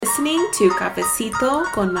listening to Cafecito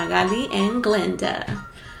con Magali and Glenda.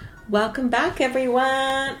 Welcome back,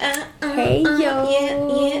 everyone. Hey, yo.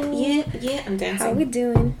 Yeah. I'm dancing. How we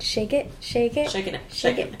doing? Shake it. Shaking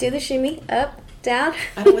it. Do the shimmy. Up, down.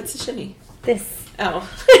 I don't know what's the shimmy. This. Oh.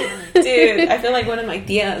 Dude, I feel like one of my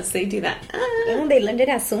tias, they do that. They learned it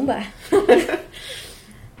at Zumba.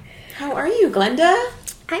 How are you, Glenda?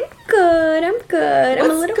 I'm good. I'm a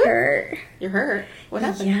What's little good? hurt. You're hurt. What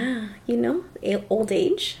happened? Yeah, old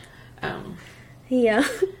age. Oh. Yeah,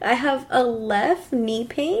 I have a left knee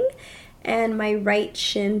pain, and my right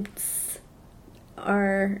shins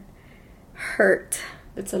are hurt.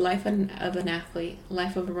 It's a life of an athlete,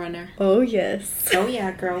 life of a runner. Oh, yes. Oh, yeah,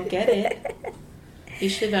 girl, get it. You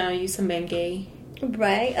should use some Bengay.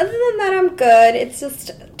 Right. Other than that, I'm good. It's just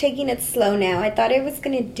taking it slow now. I thought I was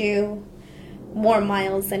going to do more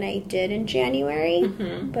miles than I did in January,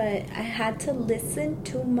 but I had to listen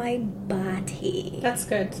to my body. That's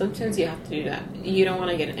good. Sometimes you have to do that. You don't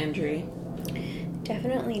want to get an injury.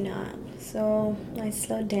 Definitely not. So I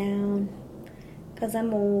slowed down because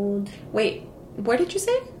I'm old. Wait, what did you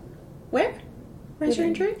say? Where? Where's your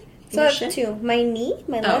injury? So I have two. My knee,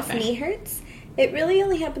 my left okay. knee hurts. It really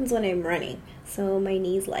only happens when I'm running. So my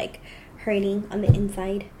knee's like hurting on the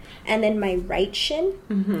inside. And then my right shin,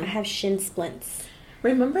 I have shin splints.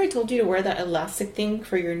 Remember I told you to wear that elastic thing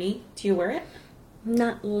for your knee? Do you wear it?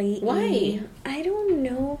 Not lately. Why? I don't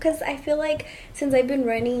know. Because I feel like since I've been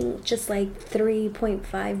running just like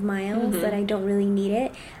 3.5 miles that I don't really need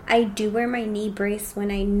it. I do wear my knee brace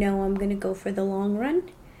when I know I'm going to go for the long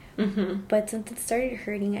run. But since it started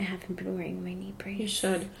hurting, I haven't been wearing my knee brace. You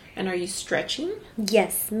should. And are you stretching?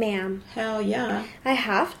 Yes, ma'am. Hell yeah. I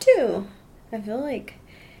have to. I feel like,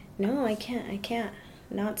 no, I can't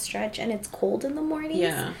not stretch. And it's cold in the mornings.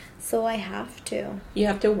 Yeah. So I have to. You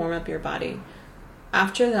have to warm up your body.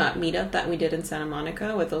 After that meetup that we did in Santa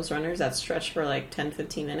Monica with those runners that stretched for like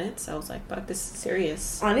 10-15 minutes, I was like, fuck, this is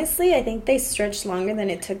serious. Honestly, I think they stretched longer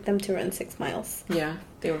than it took them to run 6 miles. Yeah,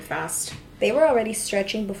 they were fast. They were already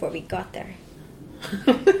stretching before we got there.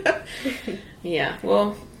 Yeah,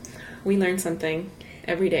 well, we learn something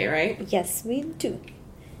every day, right? Yes, we do.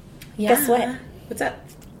 Yeah. Guess what? What's that?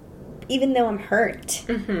 Even though I'm hurt,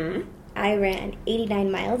 I ran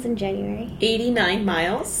 89 miles in January. 89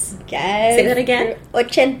 miles? Yes. Say that again.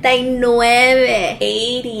 89.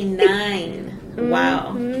 89. Wow.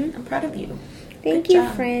 I'm proud of you. Thank Good you,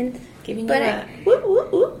 job. friend. Giving But you a whoop,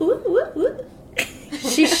 whoop, whoop, whoop, whoop, whoop.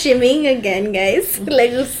 She's shimmying again, guys. Le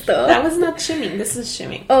gustó. That was not shimming. This is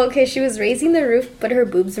shimming. Oh, okay. She was raising the roof, but her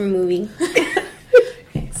boobs were moving.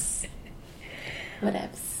 Yes.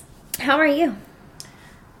 Whatevs. How are you?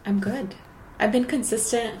 I'm good. I've been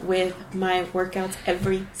consistent with my workouts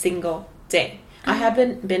every single day. I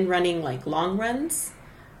haven't been running like long runs,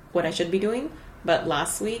 what I should be doing, but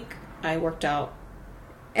last week I worked out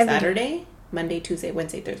Saturday, Monday, Tuesday,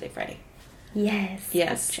 Wednesday, Thursday, Friday. Yes.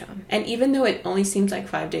 Yes. Good job. And even though it only seems like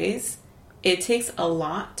 5 days, it takes a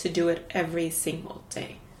lot to do it every single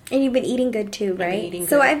day. And you've been eating good too, right? Eating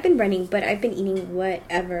so good. I've been running, but I've been eating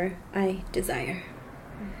whatever I desire.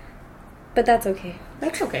 But that's okay.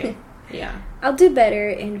 That's okay. Yeah. I'll do better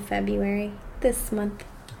in February this month.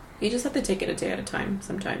 You just have to take it a day at a time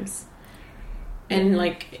sometimes. And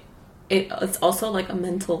like it's also like a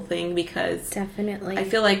mental thing because Definitely. I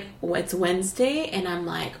feel like it's Wednesday and I'm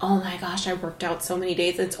like, oh my gosh, I worked out so many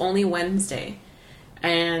days. It's only Wednesday.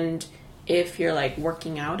 And if you're like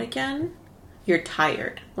working out again, you're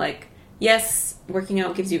tired. Like, yes, working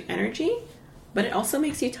out gives you energy, but it also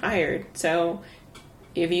makes you tired. So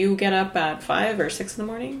if you get up at 5 or 6 in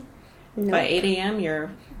the morning, by 8 a.m.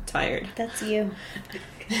 you're tired. That's you.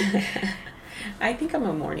 I think I'm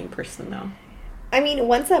a morning person though. I mean,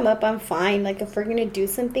 once I'm up, I'm fine. Like, if we're going to do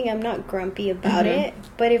something, I'm not grumpy about it.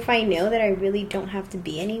 But if I know that I really don't have to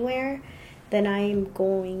be anywhere, then I'm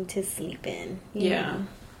going to sleep in. You know?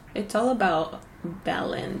 It's all about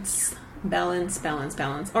balance. Balance.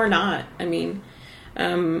 Or not. I mean, I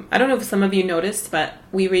don't know if some of you noticed, but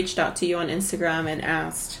we reached out to you on Instagram and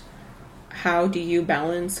asked, how do you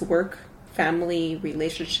balance work, family,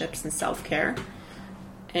 relationships, and self-care?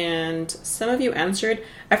 And some of you answered.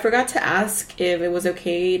 I forgot to ask if it was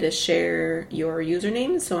okay to share your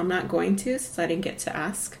username, so I'm not going to since I didn't get to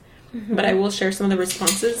ask. But I will share some of the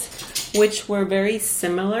responses, which were very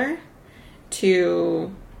similar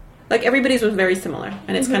to... Like, everybody's was very similar,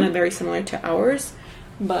 and it's kind of very similar to ours.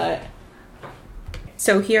 But...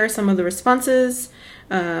 So here are some of the responses.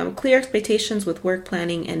 Clear expectations with work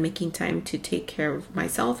planning and making time to take care of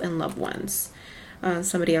myself and loved ones.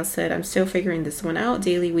 Somebody else said, I'm still figuring this one out.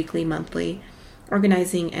 Daily, weekly, monthly,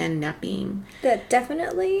 organizing, and napping. That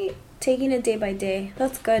definitely taking it day by day.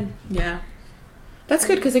 That's good. Yeah. That's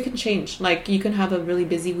good because it can change. Like, you can have a really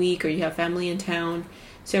busy week or you have family in town.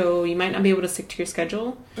 So you might not be able to stick to your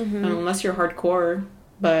schedule unless you're hardcore.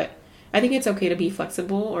 But I think it's okay to be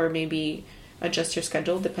flexible or maybe adjust your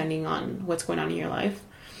schedule depending on what's going on in your life.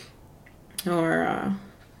 Or,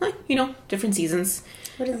 different seasons.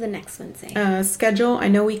 What does the next one say? Schedule. I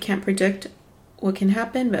know we can't predict what can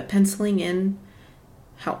happen, but penciling in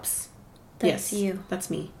helps. That's yes, you. That's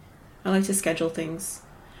me. I like to schedule things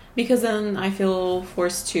because then I feel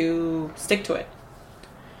forced to stick to it.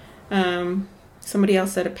 Somebody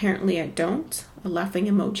else said, apparently I don't. A laughing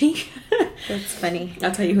emoji. That's funny.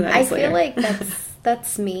 I'll tell you who that is later. I feel like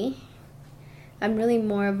that's me. I'm really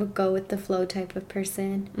more of a go with the flow type of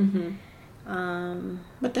person.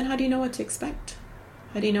 But then how do you know what to expect?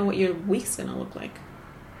 How do you know what your week's going to look like?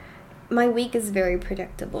 My week is very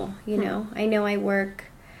predictable, you know. I know I work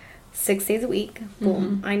 6 days a week.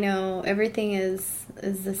 Boom. I know everything is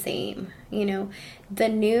the same, you know.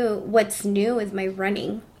 What's new is my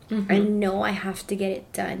running. I know I have to get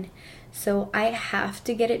it done. So I have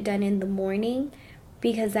to get it done in the morning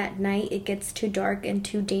because at night it gets too dark and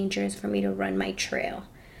too dangerous for me to run my trail.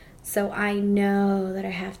 So I know that I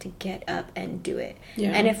have to get up and do it. Yeah.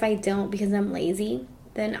 And if I don't because I'm lazy,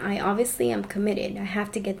 then I obviously am committed. I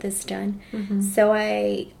have to get this done. So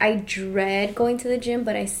I dread going to the gym,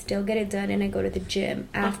 but I still get it done and I go to the gym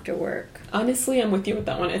after work. Honestly, I'm with you with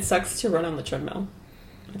that one. It sucks to run on the treadmill.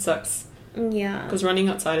 It sucks. Yeah. Because running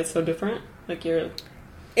outside is so different. Like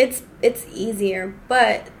It's easier,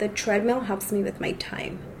 but the treadmill helps me with my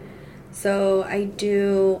time. So I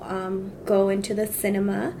do go into the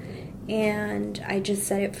cinema and I just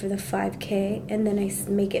set it for the 5K and then I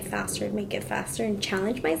make it faster and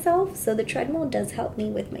challenge myself. So the treadmill does help me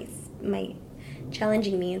with my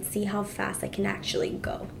challenging me and see how fast I can actually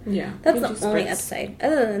go. Yeah. That's the only upside.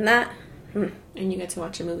 Other than that... And you get to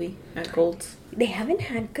watch a movie at Gold's. They haven't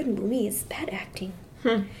had good movies. Bad acting.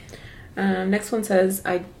 Next one says,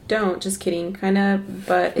 I don't, just kidding, kind of,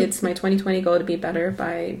 but it's my 2020 goal to be better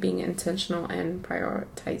by being intentional and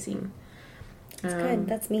prioritizing. That's good.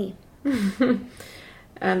 That's me. And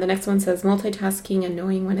the next one says, multitasking and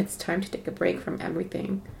knowing when it's time to take a break from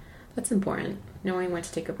everything. That's important, knowing when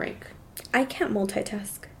to take a break. I can't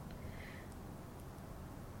multitask.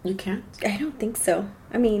 You can't? I don't think so.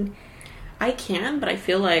 I mean... I can, but I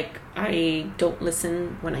feel like I don't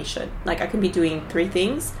listen when I should. Like, I can be doing 3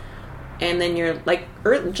 things, and then you're like,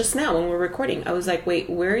 just now when we're recording, I was like, wait,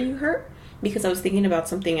 where are you hurt? Because I was thinking about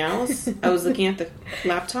something else. I was looking at the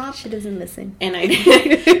laptop. She doesn't listen. And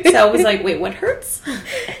so I was like, wait, what hurts?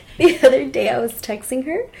 The other day I was texting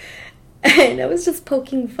her, and I was just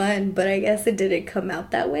poking fun, but I guess it didn't come out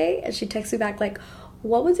that way. And she texted me back like,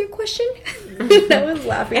 what was your question? And I was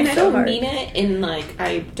laughing and so I don't hard. mean it in like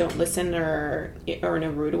I don't listen or in a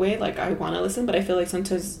rude way. Like, I want to listen, but I feel like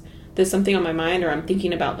sometimes there's something on my mind or I'm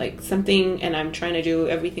thinking about like something and I'm trying to do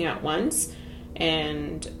everything at once.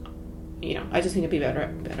 And, I just need to be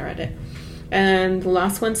better at it. And the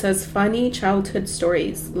last one says, funny childhood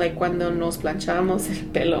stories, like cuando nos planchamos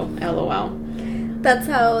el pelo, LOL. That's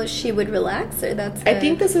how she would relax, or that's... I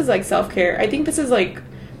think this is like self-care. I think this is like...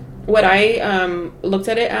 What I looked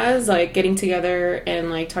at it as, like, getting together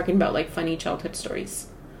and, like, talking about, like, funny childhood stories.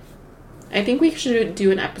 I think we should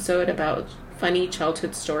do an episode about funny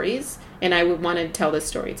childhood stories, and I would want to tell this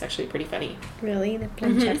story. It's actually pretty funny. Really? De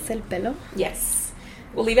plancharse el pelo? Yes.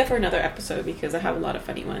 We'll leave it for another episode because I have a lot of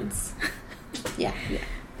funny ones. Yeah.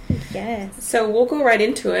 Yes. So we'll go right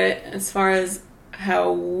into it as far as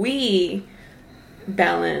how we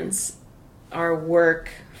balance our work,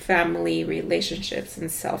 family, relationships,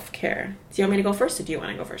 and self-care. Do you want me to go first, or do you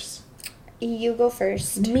want to go first? You go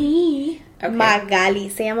first. Me? Okay. Magali.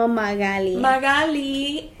 Se llama Magali.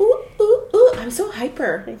 Magali. Ooh, ooh, ooh. I'm so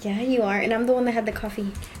hyper. Yeah, you are. And I'm the one that had the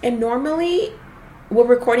coffee. And normally, we're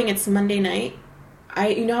recording, it's Monday night.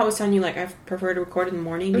 You know how I was telling you, like, I prefer to record in the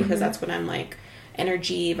morning because that's when I'm, like,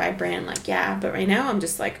 energy, vibrant, like, yeah. But right now, I'm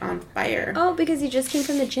just, like, on fire. Oh, because you just came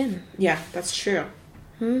from the gym. Yeah, that's true.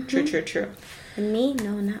 True. And me?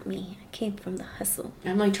 No, not me. I came from the hustle.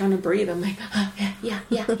 I'm like trying to breathe. I'm like, yeah.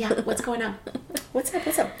 What's going on? What's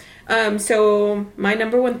up? So my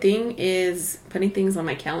number one thing is putting things on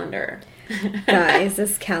my calendar. Guys,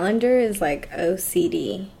 this calendar is like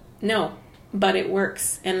OCD. No, but it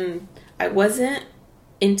works. And I wasn't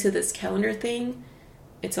into this calendar thing.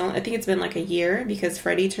 I think it's been like a year because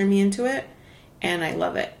Freddie turned me into it, and I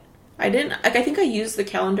love it. I think I used the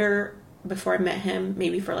calendar before I met him,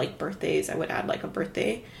 maybe for like birthdays. I would add like a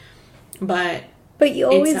birthday, but you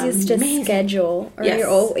always used to schedule, or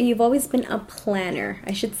yes. You've always been a planner.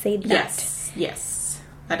 I should say that. Yes.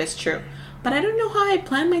 That is true. But I don't know how I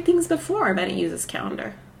planned my things before. I didn't use this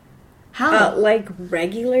calendar. How? Like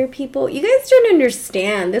regular people. You guys don't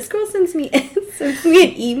understand. This girl sends me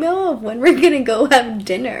an email of when we're gonna go have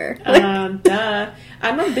dinner. Duh.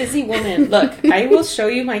 I'm a busy woman. Look, I will show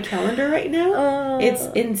you my calendar right now. It's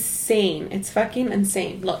insane. It's fucking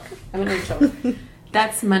insane. Look, I'm gonna show you.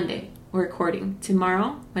 That's Monday. We're recording.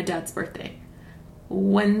 Tomorrow, my dad's birthday.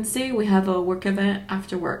 Wednesday, we have a work event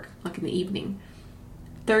after work, like in the evening.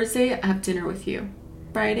 Thursday, I have dinner with you.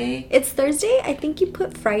 Friday. It's Thursday? I think you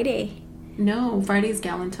put Friday. No, Friday's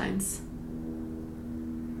Galentine's.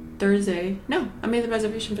 Thursday. No, I made the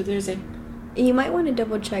reservation for Thursday. You might want to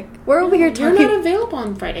double check. We're over here talking. You're not available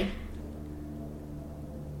on Friday.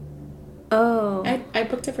 Oh. I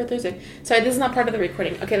booked it for Thursday. Sorry, this is not part of the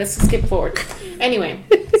recording. Okay, let's skip forward. Anyway,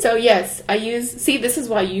 so yes, see, this is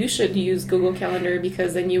why you should use Google Calendar,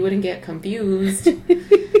 because then you wouldn't get confused.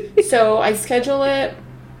 So I schedule it.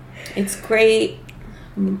 It's great.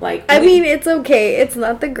 I mean, it's okay. It's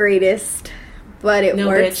not the greatest, but it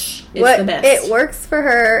works. Bitch, it's the best. It works for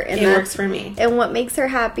her, and it works for me. And what makes her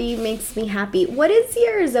happy makes me happy. What is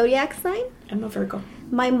your zodiac sign? I'm a Virgo.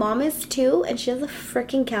 My mom is too, and she has a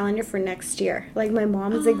freaking calendar for next year. Like, my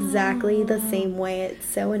mom is exactly the same way. It's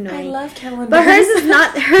so annoying. I love calendars. But hers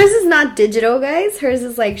is not digital, guys. Hers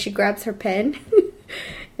is like she grabs her pen.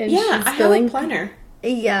 And yeah, I have a planner.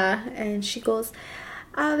 Yeah, and she goes,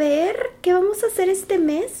 a ver, ¿qué vamos a hacer este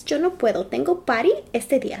mes? Yo no puedo. Tengo party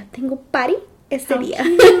este día. Tengo party este día.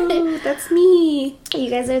 Cute. That's me. You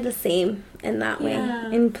guys are the same in that way,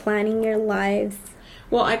 in planning your lives.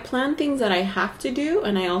 Well, I plan things that I have to do,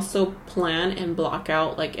 and I also plan and block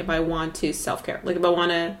out, like, if I want to self-care. Like, if I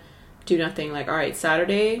want to do nothing, like, all right,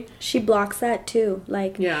 Saturday. She blocks that, too.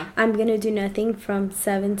 Like, yeah. I'm going to do nothing from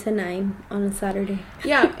 7 to 9 on a Saturday.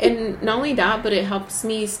 Yeah, and not only that, but it helps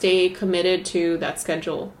me stay committed to that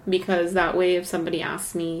schedule. Because that way, if somebody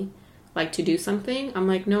asks me, like, to do something, I'm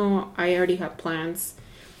like, no, I already have plans.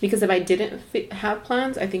 Because if I didn't have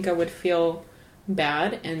plans, I think I would feel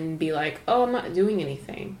bad and be like, oh, I'm not doing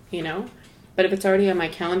anything, you know? But if it's already on my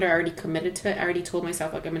calendar, I already committed to it. I already told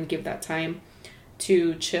myself, like, I'm going to give that time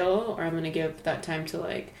to chill, or I'm going to give that time to,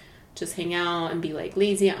 like, just hang out and be, like,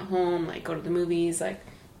 lazy at home, like, go to the movies, like,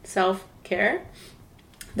 self-care.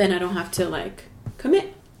 Then I don't have to, like,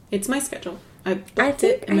 commit. It's my schedule. I booked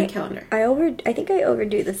it in my calendar. I think I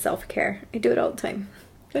overdo the self-care. I do it all the time.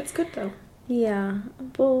 That's good, though. Yeah.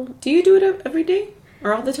 Well, do you do it every day?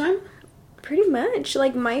 Or all the time? Pretty much.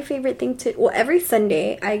 Like, my favorite thing every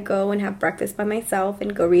Sunday I go and have breakfast by myself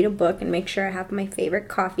and go read a book and make sure I have my favorite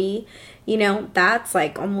coffee. You know, that's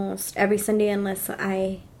like almost every Sunday unless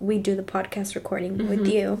we do the podcast recording with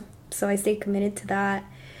you. So I stay committed to that.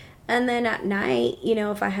 And then at night, you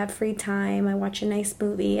know, if I have free time, I watch a nice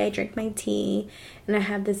movie, I drink my tea, and I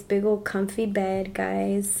have this big old comfy bed,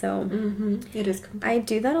 guys. So it is comfy. I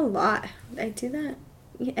do that a lot. I do that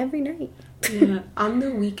every night. Yeah. On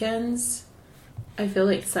the weekends, I feel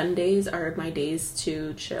like Sundays are my days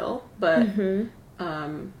to chill, but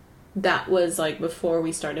that was like before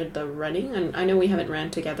we started the running, and I know we haven't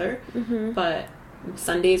ran together, but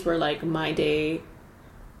Sundays were like my day,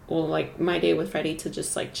 like my day with Freddie to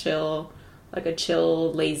just like chill, like a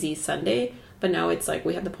chill, lazy Sunday. But now it's like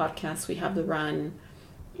we have the podcast, we have the run,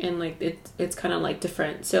 and like it's kind of like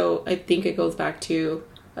different. So I think it goes back to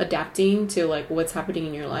adapting to like what's happening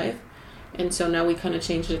in your life. And so now we kind of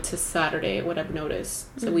changed it to Saturday, what I've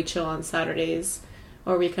noticed. So we chill on Saturdays,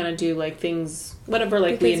 or we kind of do like things, whatever,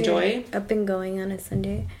 like because we enjoy. Up and going on a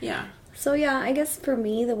Sunday. Yeah. So yeah, I guess for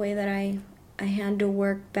me, the way that I handle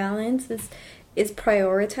work balance is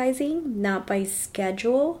prioritizing, not by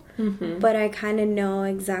schedule, but I kind of know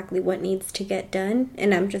exactly what needs to get done.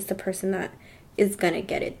 And I'm just the person that is going to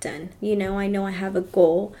get it done. You know I have a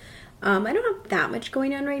goal. I don't have that much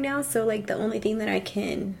going on right now. So like the only thing that I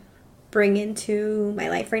can bring into my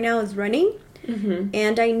life right now is running,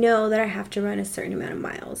 and I know that I have to run a certain amount of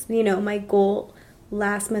miles. You know, my goal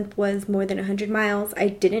last month was more than 100 miles. I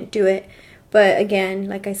didn't do it, but again,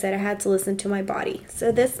 like I said, I had to listen to my body.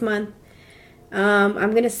 So this month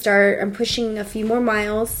I'm pushing a few more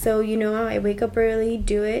miles. So, you know, I wake up early,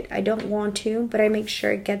 do it. I don't want to, but I make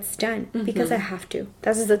sure it gets done because I have to.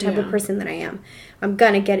 That's just the type of person that I am. I'm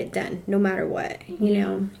gonna get it done no matter what, you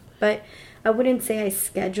know. But I wouldn't say I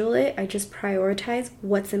schedule it. I just prioritize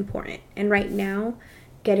what's important. And right now,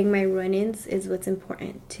 getting my run-ins is what's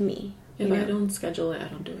important to me. If I don't schedule it, I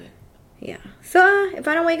don't do it. Yeah. So if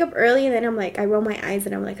I don't wake up early, then I'm like, I roll my eyes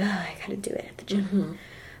and I'm like, oh, I gotta do it at the gym.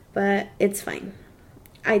 But it's fine.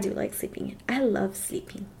 I do like sleeping. I love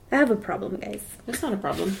sleeping. I have a problem, guys. It's not a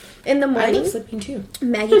problem. In the I morning, love sleeping too.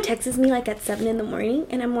 Maggie texts me like at 7 in the morning,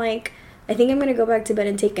 and I'm like, I think I'm gonna go back to bed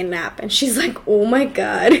and take a nap. And she's like, oh my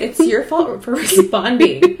god. It's your fault for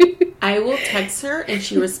responding. I will text her and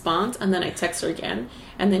she responds, and then I text her again,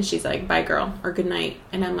 and then she's like, bye girl, or good night.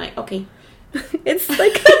 And I'm like, okay. It's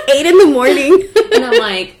like 8 in the morning. And I'm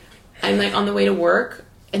like on the way to work,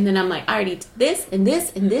 and then I'm like, I already did this and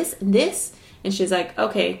this and this and this. And she's like,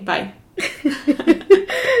 okay, bye.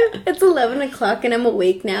 It's 11 o'clock and I'm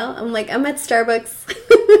awake now. I'm like, I'm at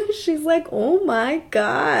Starbucks. She's like, oh my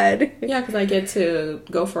god. Yeah, because I get to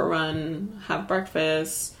go for a run, have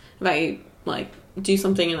breakfast, if I like do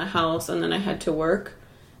something in the house, and then I head to work,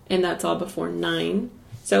 and that's all before 9.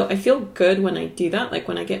 So I feel good when I do that. Like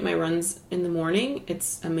when I get my runs in the morning,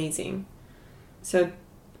 it's amazing. So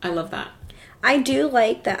I love that. I do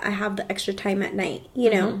like that I have the extra time at night.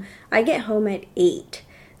 You know, I get home at 8.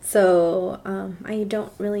 So I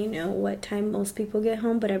don't really know what time most people get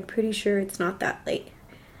home, but I'm pretty sure it's not that late.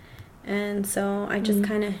 And so I just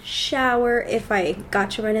kind of shower. If I got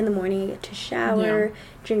to run in the morning, I get to shower,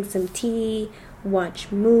 drink some tea,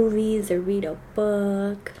 watch movies, or read a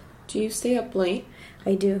book. Do you stay up late?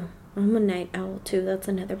 I do. I'm a night owl too. That's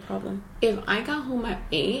another problem. If I got home at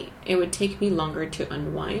 8, it would take me longer to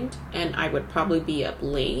unwind, and I would probably be up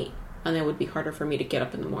late, and it would be harder for me to get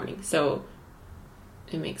up in the morning. So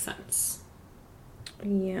it makes sense.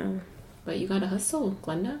 Yeah. But you gotta hustle,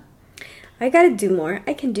 Glenda. I gotta do more.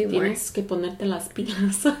 I can do more. Tienes que ponerte las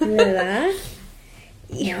pilas. ¿Verdad?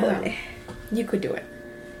 Yeah. You could do it.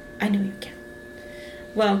 I know you can.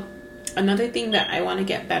 Well, another thing that I want to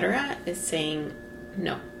get better at is saying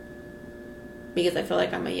no. Because I feel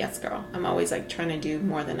like I'm a yes girl. I'm always like trying to do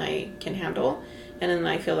more than I can handle. And then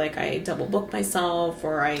I feel like I double book myself,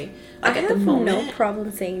 or I have no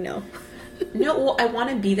problem saying no. No, well, I want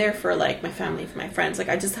to be there for like my family, for my friends. Like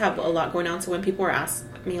I just have a lot going on. So when people are asking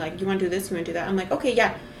me like, you want to do this, you want to do that? I'm like, okay,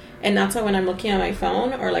 yeah. And that's why when I'm looking at my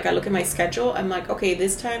phone, or like I look at my schedule, I'm like, okay,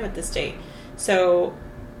 this time at this date. So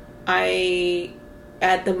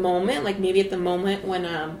at the moment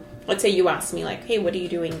when, let's say you ask me like, hey, what are you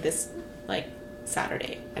doing this like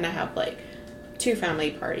Saturday? And I have like 2 family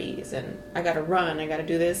parties and I gotta run, I gotta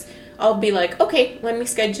do this. I'll be like, okay, let me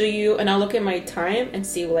schedule you, and I'll look at my time and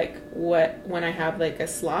see like when I have like a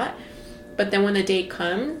slot. But then when the day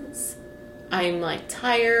comes, I'm like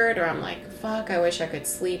tired, or I'm like, fuck, I wish I could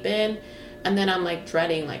sleep in. And then I'm like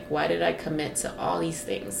dreading, like, why did I commit to all these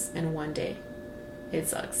things in one day? It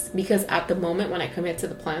sucks. Because at the moment when I commit to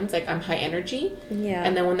the plans, like I'm high energy. Yeah.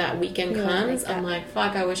 And then when that weekend comes, I'm like,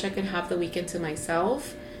 fuck, I wish I could have the weekend to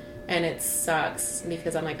myself. And it sucks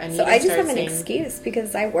because I'm like, I need to start So I just have an excuse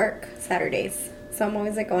because I work Saturdays. So I'm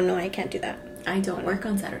always like, oh no, I can't do that. I don't work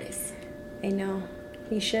on Saturdays. I know.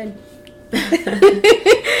 You should.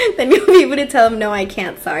 Then you'll be able to tell them, no, I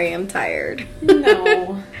can't. Sorry, I'm tired.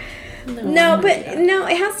 No. No, but no,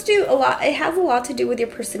 it has a lot to do with your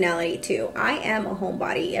personality too. I am a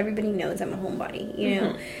homebody. Everybody knows I'm a homebody, you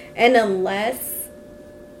know. And unless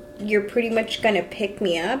you're pretty much gonna pick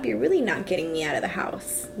me up, you're really not getting me out of the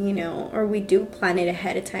house, you know. Or we do plan it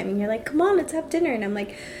ahead of time and you're like, come on, let's have dinner, and I'm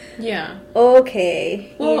like, yeah,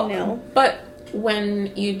 okay, well, you know. But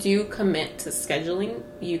when you do commit to scheduling,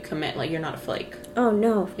 you commit, like, you're not a flake. Oh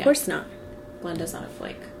no, of course not. Glenda's not a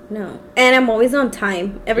flake. No. And I'm always on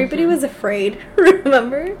time. Everybody was afraid,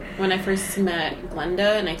 remember? When I first met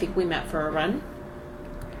Glenda, and I think we met for a run.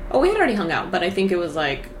 Oh, we had already hung out, but I think it was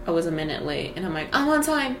like, I was a minute late. And I'm like, I'm on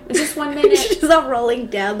time. It's just 1 minute. She's all rolling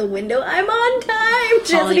down the window. I'm on time.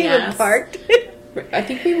 She hasn't even parked. I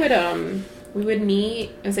think we would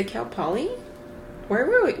meet, was it Cal Poly? Where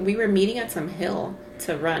were we? We were meeting at some hill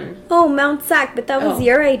to run. Oh, Mount Sac, but that was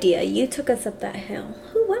your idea. You took us up that hill.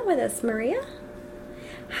 Who went with us, Maria?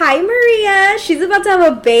 Hi, Maria. She's about to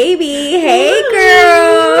have a baby. Hey,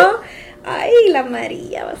 girl. Ay, la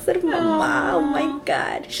Maria va a ser mamá. Oh, my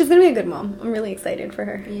God. She's going to be a good mom. I'm really excited for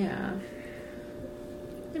her. Yeah.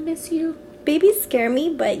 I miss you. Babies scare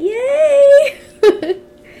me, but yay.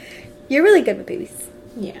 You're really good with babies.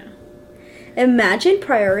 Yeah. Imagine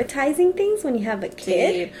prioritizing things when you have a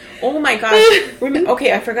kid. Oh, my gosh.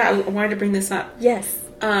 Okay, I forgot. I wanted to bring this up. Yes.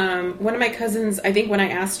 One of my cousins, I think when I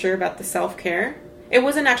asked her about the self-care, it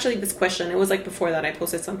wasn't actually this question. It was like before that I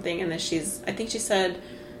posted something, and then I think she said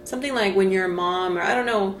something like, when you're a mom, or I don't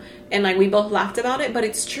know, and like we both laughed about it, but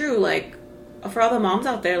it's true. Like, for all the moms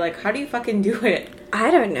out there, like, how do you fucking do it? I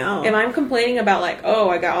don't know. If I'm complaining about like, oh,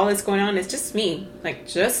 I got all this going on, it's just me. Like,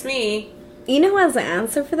 just me. You know who has the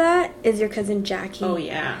answer for that? Is your cousin Jackie. Oh,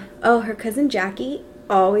 yeah. Oh, her cousin Jackie.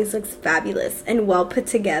 always looks fabulous and well put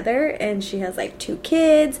together, and she has like 2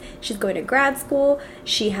 kids. She's going to grad school.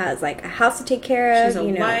 She has like a house to take care of. She's a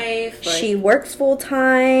wife. Like, she works full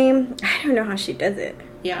time. I don't know how she does it.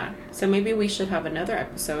 Yeah, so maybe we should have another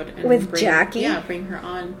episode with Jackie. Yeah, bring her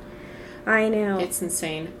on. I know, it's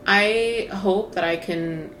insane. I hope that I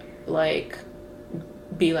can like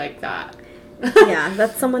be like that. Yeah,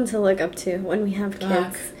 that's someone to look up to when we have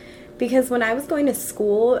kids. Because when I was going to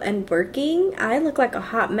school and working, I looked like a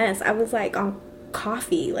hot mess. I was like on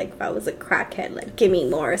coffee, like if I was a crackhead, like give me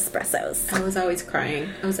more espressos. I was always crying.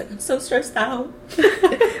 I was like, I'm so stressed out.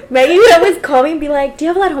 Maggie would always call me and be like, do you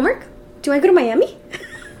have a lot of homework? Do I go to Miami?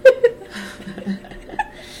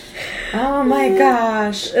 Oh my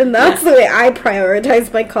gosh. And that's the way I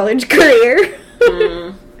prioritized my college career.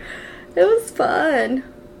 It was fun.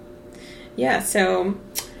 Yeah, so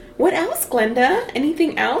what else, Glenda?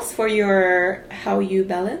 Anything else for your how you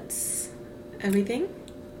balance everything?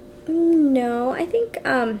 No, I think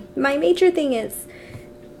my major thing is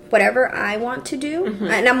whatever I want to do.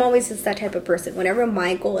 And I'm always just that type of person. Whatever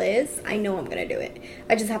my goal is, I know I'm going to do it.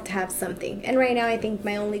 I just have to have something. And right now, I think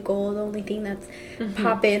my only goal, the only thing that's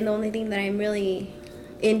popping, the only thing that I'm really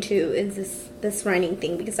into is this running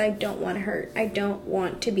thing, because I don't want to hurt. I don't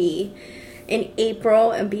want to be in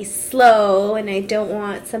April and be slow, and I don't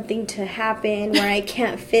want something to happen where I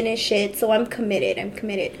can't finish it. So I'm committed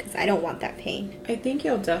because I don't want that pain. I think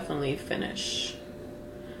you'll definitely finish.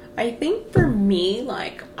 I think for me,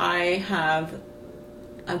 like, I'm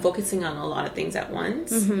focusing on a lot of things at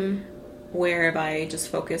once, where if I just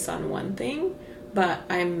focus on one thing, but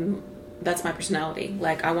that's my personality.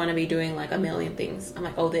 Like, I want to be doing like a million things. I'm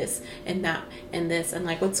like, oh, this and that and this, and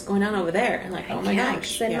like, what's going on over there? And like, oh my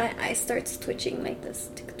gosh. Then my eye starts twitching like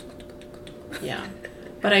this. Yeah.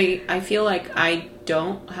 But I feel like I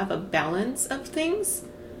don't have a balance of things,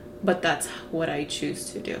 but that's what I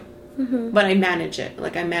choose to do. But I manage it.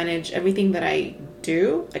 Like, I manage everything that I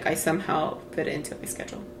do. Like, I somehow fit it into my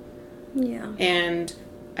schedule. Yeah. And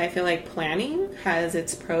I feel like planning has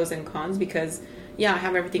its pros and cons, because, yeah, I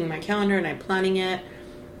have everything in my calendar and I'm planning it,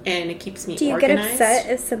 and it keeps me organized. Do you get upset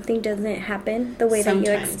if something doesn't happen the way that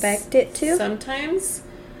you expect it to? Sometimes.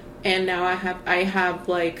 And now I have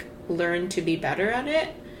like learned to be better at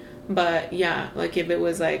it. But yeah, like if it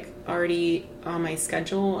was like already on my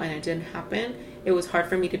schedule and it didn't happen, it was hard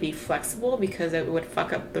for me to be flexible, because it would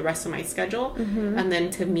fuck up the rest of my schedule. And then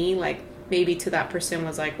to me, like, maybe to that person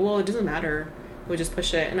was like, well, it doesn't matter, we'll just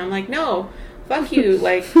push it. And I'm like, no, fuck you.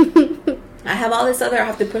 Like, I have all this I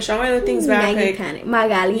have to push all my other things back. Maggie like, panic.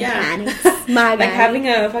 Magali panics. Like having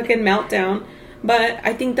a fucking meltdown. But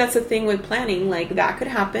I think that's the thing with planning. Like, that could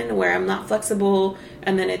happen where I'm not flexible,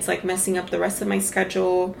 and then it's like messing up the rest of my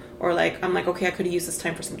schedule, or like I'm like, okay, I could use this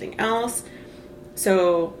time for something else.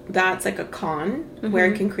 So that's like a con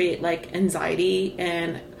where it can create like anxiety,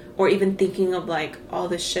 or even thinking of like all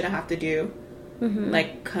this shit I have to do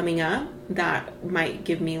like coming up, that might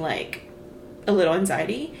give me like a little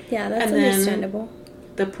anxiety. Yeah, that's understandable.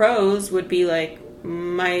 The pros would be like,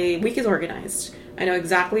 my week is organized. I know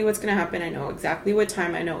exactly what's going to happen. I know exactly what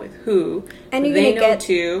time. I know with who. And you're going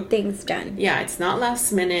to get things done. Yeah, it's not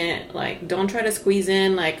last minute. Like, don't try to squeeze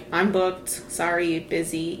in. Like, I'm booked. Sorry,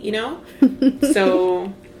 busy. You know?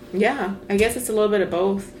 So, yeah, I guess it's a little bit of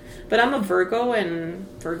both. But I'm a Virgo, and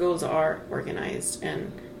Virgos are organized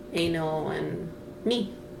and anal and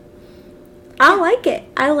me. I like it.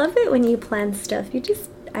 I love it when you plan stuff.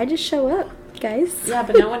 I just show up, guys. Yeah,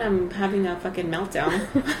 but not when I'm having a fucking meltdown.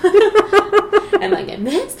 And like, and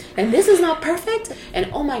this is not perfect, and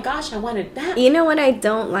oh my gosh, I wanted that. You know what I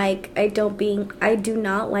don't like? I do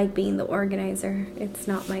not like being the organizer. It's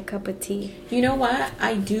not my cup of tea. You know what?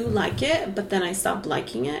 I do like it, but then I stopped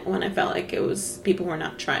liking it when I felt like it was people were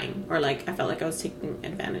not trying, or like I felt like I was taking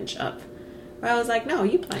advantage of. Where I was like, no,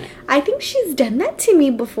 you plan it. I think she's done that to me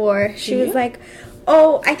before. She was like,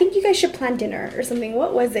 oh, I think you guys should plan dinner or something.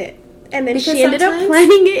 What was it? And then she ended up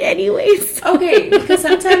planning it anyways. Okay, because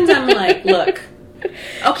sometimes I'm like, look.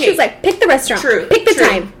 Okay. She's like, pick the restaurant. Pick the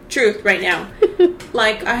time. Truth, right now.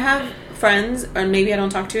 Like, I have friends, or maybe I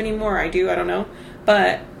don't talk to anymore. I do, I don't know.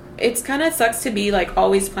 But it's kind of sucks to be, like,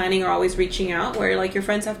 always planning or always reaching out, where, like, your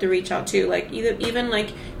friends have to reach out, too. Like, even, like,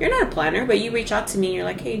 you're not a planner, but you reach out to me and you're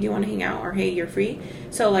like, hey, do you want to hang out? Or, hey, you're free?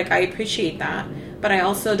 So, like, I appreciate that. But I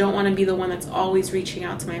also don't want to be the one that's always reaching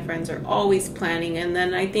out to my friends or always planning. And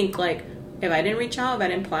then I think, like, if I didn't reach out, if I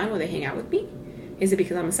didn't plan, will they hang out with me? Is it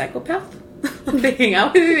because I'm a psychopath? They hang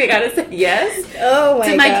out with me, they gotta say yes. Oh my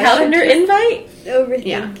god. To my calendar invite?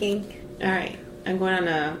 Overthinking. Yeah. Alright. I'm going on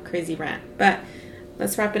a crazy rant. But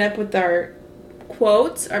let's wrap it up with our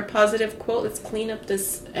quote, our positive quote. Let's clean up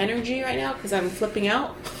this energy right now because I'm flipping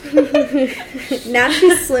out. Now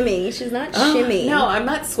she's swimming. She's not shimming. No, I'm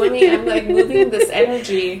not swimming. I'm like moving this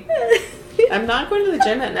energy. I'm not going to the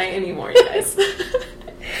gym at night anymore, you guys.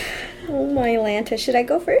 Oh my Lanta. Should I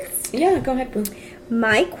go first? Yeah, go ahead, Boo.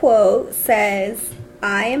 My quote says,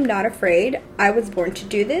 I am not afraid. I was born to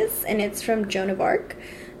do this. And it's from Joan of Arc.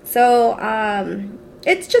 So,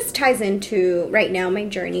 it just ties into right now my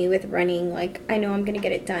journey with running. Like, I know I'm going to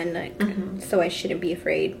get it done. Like, so I shouldn't be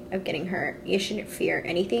afraid of getting hurt. You shouldn't fear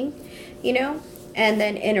anything, you know? And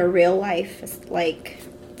then in a real life, like,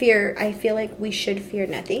 fear, I feel like we should fear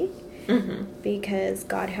nothing. Because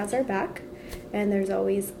God has our back. And there's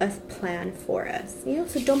always a plan for us, you know?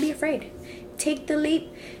 So don't be afraid. Take the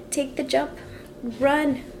leap. Take the jump.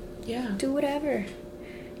 Run. Yeah. Do whatever,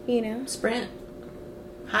 you know? Sprint.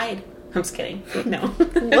 Hide. I'm just kidding. No.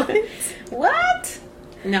 What? What?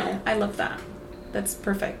 No, I love that. That's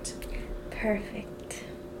perfect. Perfect.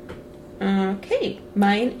 Okay.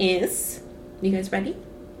 Mine is, you guys ready?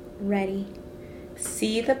 Ready.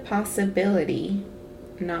 See the possibility,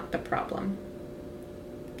 not the problem.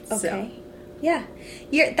 Okay. Yeah.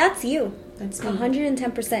 That's you. That's me.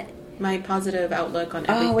 110%. My positive outlook on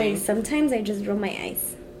everything. Oh, wait. Sometimes I just roll my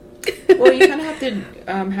eyes. Well, you kind of have to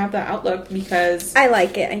have that outlook because... I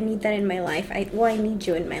like it. I need that in my life. I need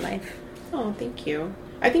you in my life. Oh, thank you.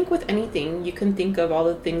 I think with anything, you can think of all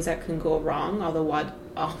the things that can go wrong, all the what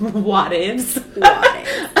ifs. What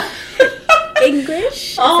ifs.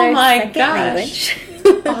 English? Oh my gosh.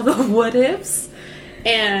 All the what ifs.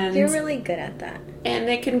 And you're really good at that. And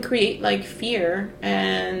it can create like fear,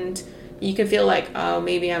 and you can feel like, oh,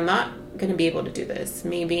 maybe I'm not going to be able to do this.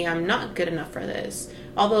 Maybe I'm not good enough for this.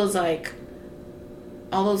 All those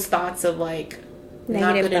thoughts of like Negative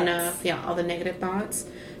not good thoughts. enough. Yeah, all the negative thoughts.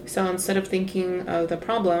 So instead of thinking of the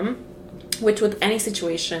problem, which with any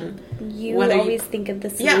situation, you always think of the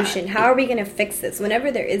solution. How are we going to fix this?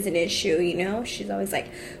 Whenever there is an issue, you know, she's always like,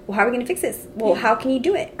 well, how are we going to fix this? Well, how can you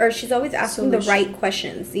do it? Or she's always asking the right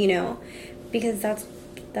questions, you know, because that's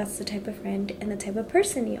the type of friend and the type of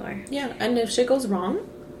person you are. Yeah, and if shit goes wrong,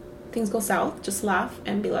 things go south, just laugh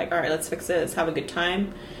and be like, all right, let's fix this, have a good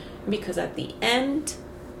time. Because at the end,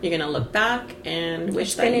 you're going to look back and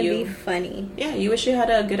wish that you... It's going to be funny. Yeah, you wish you had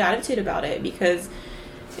a good attitude about it, because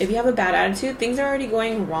if you have a bad attitude, things are already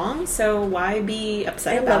going wrong, so why be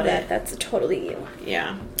upset about it? I love that. That's totally you.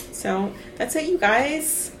 Yeah. So, that's it, you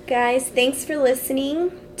guys. Guys, thanks for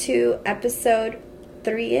listening to episode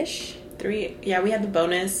 3-ish. 3. Yeah, we had the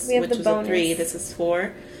bonus, which was a 3. This is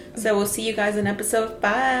 4. So, we'll see you guys in episode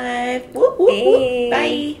 5. Whoop, whoop, whoop.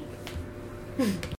 Bye.